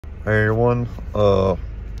Hey everyone, I'll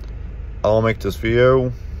make this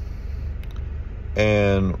video,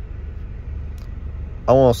 and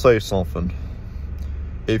I want to say something.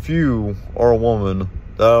 If you are a woman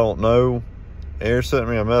that I don't know, and you're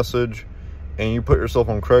sending me a message, and you put yourself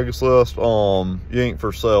on Craigslist, you ain't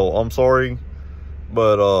for sale. I'm sorry,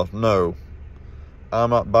 but no,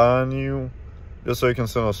 I'm not buying you just so you can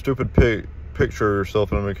send a stupid picture of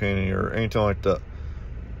yourself in a bikini or anything like that.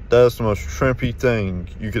 That's the most trimpy thing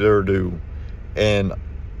you could ever do. And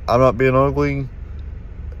I'm not being ugly,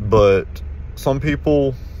 but some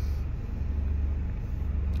people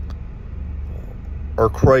are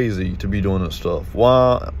crazy to be doing this stuff.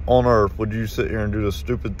 Why on earth would you sit here and do this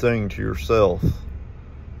stupid thing to yourself?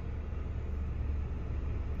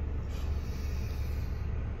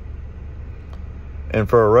 And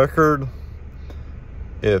for a record,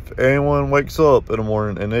 if anyone wakes up in the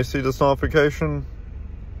morning and they see this notification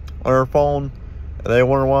on their phone and they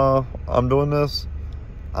wonder why I'm doing this,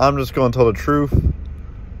 I'm just going to tell the truth.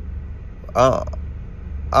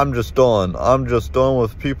 I'm just done. I'm just done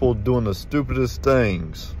with people doing the stupidest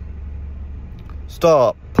things.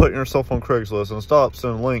 Stop putting yourself on Craigslist and stop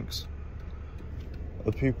sending links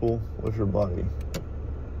of people with your body.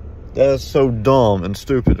 That is so dumb and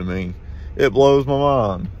stupid to me. It blows my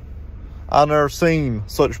mind. I've never seen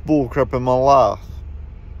such bullcrap in my life.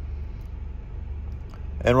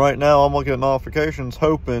 And right now, I'm looking at notifications,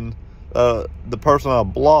 hoping the person I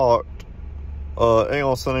blocked ain't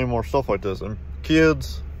gonna send any more stuff like this. And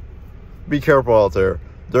kids, be careful out there.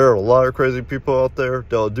 There are a lot of crazy people out there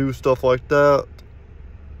that'll do stuff like that.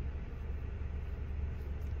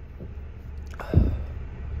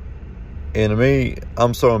 And to me,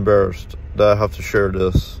 I'm so embarrassed that I have to share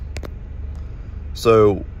this.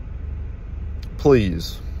 So,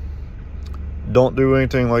 please, don't do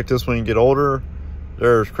anything like this when you get older.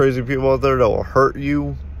 There's crazy people out there that will hurt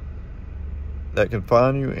you, that can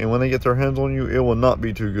find you, and when they get their hands on you, it will not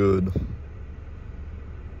be too good.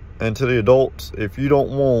 And to the adults, if you don't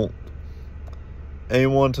want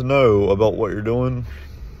anyone to know about what you're doing,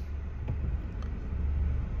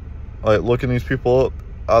 like looking these people up,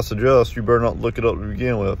 I suggest you better not look it up to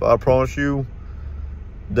begin with. I promise you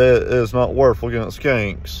that it is not worth looking at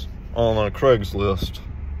skanks on a Craigslist.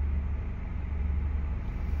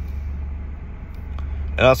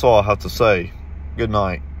 And that's all I have to say. Good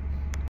night.